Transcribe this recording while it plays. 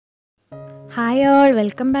Hi all,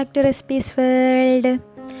 welcome back to recipes world.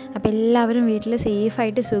 അപ്പോൾ എല്ലാവരും വീട്ടിൽ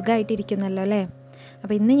സേഫായിട്ട് സുഖമായിട്ടിരിക്കുന്നല്ലോ അല്ലേ?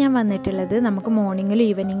 അപ്പോൾ ഇന്ന് ഞാൻ വന്നിട്ടുള്ളത് നമുക്ക് മോർണിംഗിലും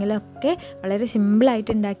ഈവനിങ്ങിലും ഒക്കെ വളരെ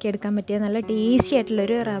സിമ്പിളായിട്ട് ഉണ്ടാക്കിയെടുക്കാൻ പറ്റിയ നല്ല ടേസ്റ്റി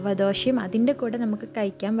ആയിട്ടുള്ളൊരു റവ ദോശയും അതിൻ്റെ കൂടെ നമുക്ക്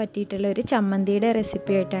കഴിക്കാൻ പറ്റിയിട്ടുള്ള ഒരു ചമ്മന്തിയുടെ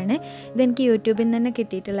റെസിപ്പി ആയിട്ടാണ്. ഇതെനിക്ക് യൂട്യൂബിൽ നിന്ന് തന്നെ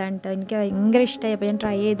കിട്ടിയിട്ടുള്ളതാണ് കേട്ടോ. എനിക്ക് ഭയങ്കര ഇഷ്ടമായി. അപ്പോൾ ഞാൻ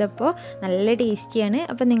ട്രൈ ചെയ്തപ്പോൾ നല്ല ടേസ്റ്റിയാണ്.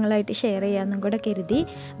 അപ്പോൾ നിങ്ങളായിട്ട് ഷെയർ ചെയ്യാമെന്നും കൂടെ കരുതി.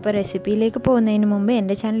 അപ്പോൾ റെസിപ്പിയിലേക്ക് പോകുന്നതിന് മുമ്പ്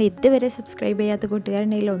എൻ്റെ ചാനൽ ഇതുവരെ സബ്സ്ക്രൈബ് ചെയ്യാത്ത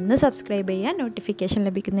കൂട്ടുകാരുണ്ടെങ്കിൽ ഒന്ന് സബ്സ്ക്രൈബ് ചെയ്യുക. നോട്ടിഫിക്കേഷൻ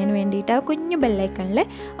ലഭിക്കുന്നതിന് വേണ്ടിയിട്ട് ആ കുഞ്ഞു ബെല്ലൈക്കണിൽ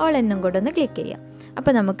ഓൾ എന്നും കൂടെ ഒന്ന് ക്ലിക്ക് ചെയ്യാം.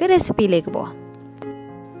 അപ്പോൾ നമുക്ക് റെസിപ്പിയിലേക്ക് പോകാം.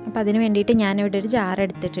 അപ്പോൾ അതിന് വേണ്ടിയിട്ട് ഞാനിവിടെ ഒരു ജാർ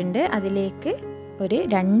എടുത്തിട്ടുണ്ട്. അതിലേക്ക് ഒരു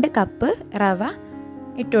 2 കപ്പ് റവ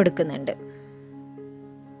ഇട്ട് കൊടുക്കുന്നുണ്ട്.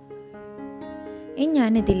 ഇനി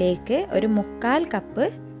ഞാനിതിലേക്ക് ഒരു 3/4 കപ്പ്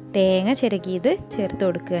തേങ്ങ ചിരകിയത് ചേർത്ത്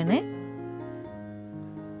കൊടുക്കുകയാണ്.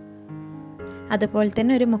 അതുപോലെ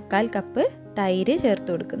തന്നെ ഒരു 3/4 കപ്പ് തൈര്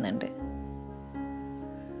ചേർത്ത് കൊടുക്കുന്നുണ്ട്.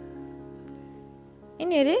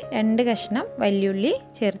 ഇനി ഒരു 2 കഷ്ണം വല്യുള്ളി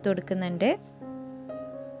ചേർത്ത് കൊടുക്കുന്നുണ്ട്.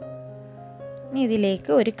 ഇനി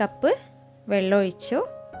ഇതിലേക്ക് 1 കപ്പ് വെള്ളം ഒഴിച്ചു.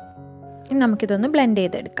 ഇനി നമുക്കിതൊന്ന് ബ്ലെൻഡ്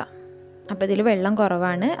ചെയ്തെടുക്കാം. അപ്പോൾ ഇതിൽ വെള്ളം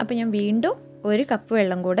കുറവാണ്. അപ്പോൾ ഞാൻ വീണ്ടും 1 കപ്പ്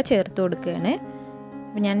വെള്ളം കൂടെ ചേർത്ത് കൊടുക്കുകയാണ്.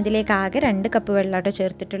 അപ്പോൾ ഞാനിതിലേക്ക് ആകെ 2 കപ്പ് വെള്ളമാട്ടോ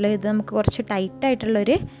ചേർത്തിട്ടുള്ളത്. ഇത് നമുക്ക് കുറച്ച്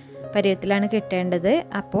ടൈറ്റായിട്ടുള്ളൊരു പരുവത്തിലാണ് കിട്ടേണ്ടത്.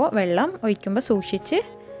 അപ്പോൾ വെള്ളം ഒഴിക്കുമ്പോൾ സൂക്ഷിച്ച്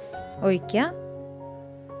ഒഴിക്കുക.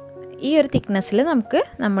 ഈ ഒരു തിക്നെസ്സിൽ നമുക്ക്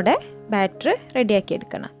നമ്മുടെ ബാറ്റർ റെഡിയാക്കി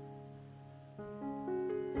എടുക്കണം.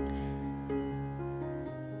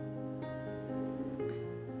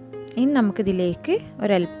 ഇനി നമുക്കിതിലേക്ക്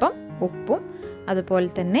ഒരല്പം ഉപ്പും അതുപോലെ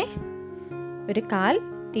തന്നെ ഒരു 1/4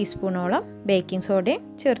 ടീസ്പൂണോളം ബേക്കിംഗ് സോഡയും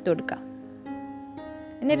ചേർത്ത് കൊടുക്കാം.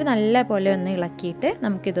 എന്നിട്ട് നല്ല പോലെ ഒന്ന് ഇളക്കിയിട്ട്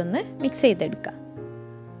നമുക്കിതൊന്ന് മിക്സ് ചെയ്തെടുക്കാം.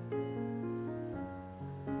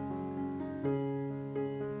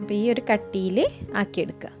 അപ്പോൾ ഈ ഒരു കട്ടിയിൽ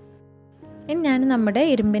ആക്കിയെടുക്കുക. ഇനി ഞാൻ നമ്മുടെ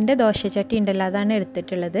ഇരുമ്പിൻ്റെ ദോശച്ചട്ടി ഉണ്ടല്ലോ, അതാണ്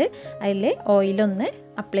എടുത്തിട്ടുള്ളത്. അതിൽ ഓയിലൊന്ന്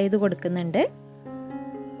അപ്ലൈ ചെയ്ത് കൊടുക്കുന്നുണ്ട്.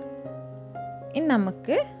 ഇനി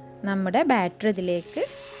നമുക്ക് നമ്മുടെ ബാറ്റർ ഇതിലേക്ക്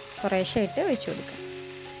കുറേശ്ശായിട്ട് ഒഴിച്ചു കൊടുക്കാം.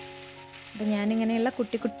 അപ്പോൾ ഞാനിങ്ങനെയുള്ള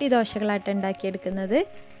കുട്ടി കുട്ടി ദോശകളായിട്ട് ഉണ്ടാക്കിയെടുക്കുന്നത്.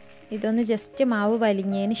 ഇതൊന്ന് ജസ്റ്റ് മാവ്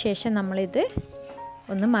വലിഞ്ഞതിന് ശേഷം നമ്മളിത്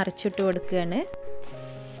ഒന്ന് മറിച്ചിട്ട് കൊടുക്കുകയാണ്.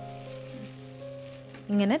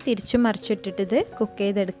 ഇങ്ങനെ തിരിച്ചും മറിച്ചിട്ടിട്ട് ഇത് കുക്ക്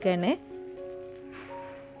ചെയ്തെടുക്കുകയാണ്.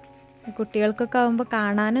 കുട്ടികൾക്കൊക്കെ ആകുമ്പോൾ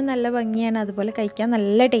കാണാനും നല്ല ഭംഗിയാണ്, അതുപോലെ കഴിക്കാൻ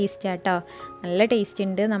നല്ല ടേസ്റ്റാണ് കേട്ടോ. നല്ല ടേസ്റ്റ്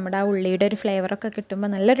ഉണ്ട്. നമ്മുടെ ആ ഉള്ളിയുടെ ഒരു ഫ്ലേവറൊക്കെ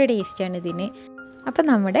കിട്ടുമ്പോൾ നല്ലൊരു ടേസ്റ്റാണ് ഇതിന്. അപ്പോൾ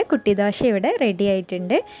നമ്മുടെ കുട്ടി ദോശ ഇവിടെ റെഡി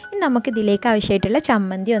ആയിട്ടുണ്ട്. ഇനി നമുക്കിതിലേക്ക് ആവശ്യമായിട്ടുള്ള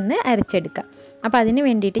ചമ്മന്തി ഒന്ന് അരച്ചെടുക്കാം. അപ്പോൾ അതിന്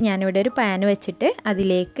വേണ്ടിയിട്ട് ഞാനിവിടെ ഒരു പാൻ വെച്ചിട്ട്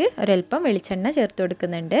അതിലേക്ക് ഒരല്പം വെളിച്ചെണ്ണ ചേർത്ത്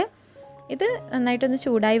കൊടുക്കുന്നുണ്ട്. ഇത് നന്നായിട്ടൊന്ന്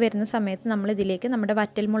ചൂടായി വരുന്ന സമയത്ത് നമ്മളിതിലേക്ക് നമ്മുടെ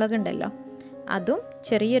വറ്റൽമുളക് ഉണ്ടല്ലോ, അതും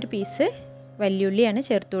ചെറിയൊരു പീസ് വല്യുള്ളിയാണ്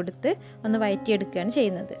ചേർത്ത് കൊടുത്ത് ഒന്ന് വഴറ്റിയെടുക്കുകയാണ്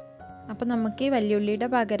ചെയ്യുന്നത്. അപ്പോൾ നമുക്ക് ഈ വല്യുള്ളിയുടെ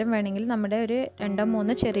പകരം വേണമെങ്കിൽ നമ്മുടെ ഒരു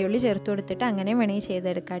 2-3 ചെറിയുള്ളി ചേർത്ത് കൊടുത്തിട്ട് അങ്ങനെ വേണമെങ്കിൽ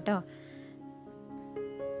ചെയ്തെടുക്കാം കേട്ടോ.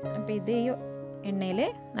 അപ്പോൾ ഇത് ഈ എണ്ണയിൽ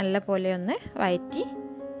നല്ല പോലെ ഒന്ന് വഴറ്റി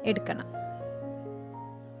എടുക്കണം.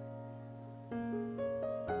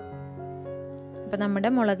 അപ്പോൾ നമ്മുടെ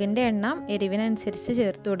മുളകിൻ്റെ എണ്ണം എരിവിനനുസരിച്ച്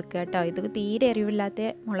ചേർത്ത് കൊടുക്കുക കേട്ടോ. ഇത് തീരെ എരിവില്ലാത്ത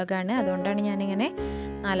മുളകാണ്, അതുകൊണ്ടാണ് ഞാനിങ്ങനെ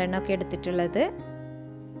 4 എണ്ണമൊക്കെ എടുത്തിട്ടുള്ളത്.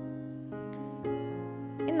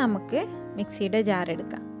 ഇനി നമുക്ക് മിക്സിയുടെ ജാർ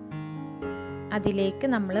എടുക്കാം. അതിലേക്ക്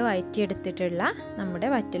നമ്മൾ വഴറ്റിയെടുത്തിട്ടുള്ള നമ്മുടെ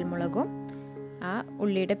വറ്റൽമുളകും ആ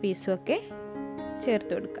ഉള്ളിയുടെ പീസും ഒക്കെ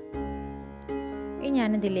ചേർത്ത് കൊടുക്കാം. ഇനി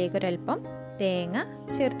ഞാനിതിലേക്ക് ഒരല്പം തേങ്ങ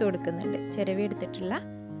ചേർത്ത് കൊടുക്കുന്നുണ്ട്. ചിരവി എടുത്തിട്ടുള്ള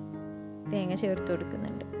തേങ്ങ ചേർത്ത്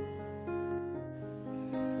കൊടുക്കുന്നുണ്ട്.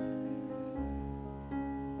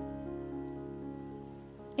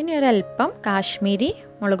 ഇനി ഒരല്പം കാശ്മീരി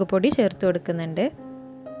മുളക് പൊടി ചേർത്ത് കൊടുക്കുന്നുണ്ട്.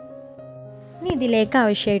 ഇനി ഇതിലേക്ക്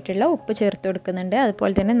ആവശ്യമായിട്ടുള്ള ഉപ്പ് ചേർത്ത് കൊടുക്കുന്നുണ്ട്.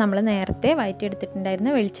 അതുപോലെ തന്നെ നമ്മൾ നേരത്തെ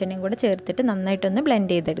വഴറ്റിയെടുത്തിട്ടുണ്ടായിരുന്ന വെളിച്ചെണ്ണയും കൂടെ ചേർത്തിട്ട് നന്നായിട്ടൊന്ന്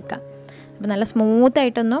ബ്ലെൻഡ് ചെയ്തെടുക്കാം. അപ്പോൾ നല്ല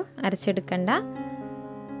സ്മൂത്തായിട്ടൊന്നും അരച്ചെടുക്കണ്ട.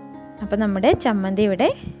 അപ്പോൾ നമ്മുടെ ചമ്മന്തി ഇവിടെ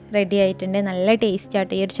റെഡി ആയിട്ടുണ്ട്. നല്ല ടേസ്റ്റ്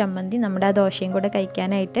ആയിട്ട് ഈ ഒരു ചമ്മന്തി നമ്മുടെ ആ ദോശയും കൂടെ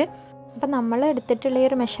കഴിക്കാനായിട്ട്. അപ്പോൾ നമ്മൾ എടുത്തിട്ടുള്ള ഈ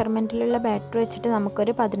ഒരു മെഷർമെൻറ്റിലുള്ള ബാറ്റർ വെച്ചിട്ട്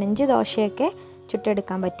നമുക്കൊരു 15 ദോശയൊക്കെ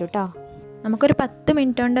ചുട്ടെടുക്കാൻ പറ്റും കേട്ടോ. നമുക്കൊരു 10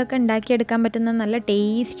 മിനിറ്റ് കൊണ്ടൊക്കെ ഉണ്ടാക്കിയെടുക്കാൻ പറ്റുന്ന നല്ല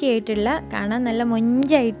ടേസ്റ്റി ആയിട്ടുള്ള, കാണാൻ നല്ല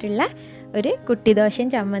മൊഞ്ചായിട്ടുള്ള ഒരു കുട്ടി ദോശയും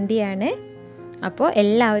ചമ്മന്തിയാണ്. അപ്പോൾ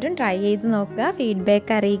എല്ലാവരും ട്രൈ ചെയ്ത് നോക്കുക,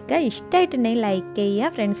 ഫീഡ്ബാക്ക് അറിയിക്കുക. ഇഷ്ടമായിട്ടുണ്ടെങ്കിൽ ലൈക്ക് ചെയ്യുക,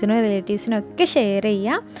 ഫ്രണ്ട്സിനും റിലേറ്റീവ്സിനും ഒക്കെ ഷെയർ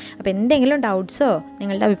ചെയ്യുക. അപ്പോൾ എന്തെങ്കിലും ഡൗട്ട്സോ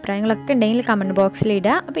നിങ്ങളുടെ അഭിപ്രായങ്ങളൊക്കെ ഉണ്ടെങ്കിൽ കമൻറ്റ് ബോക്സിൽ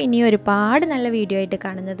ഇടുക. അപ്പോൾ ഇനിയും ഒരുപാട് നല്ല വീഡിയോ ആയിട്ട്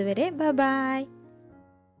കാണുന്നത് വരെ ബൈ.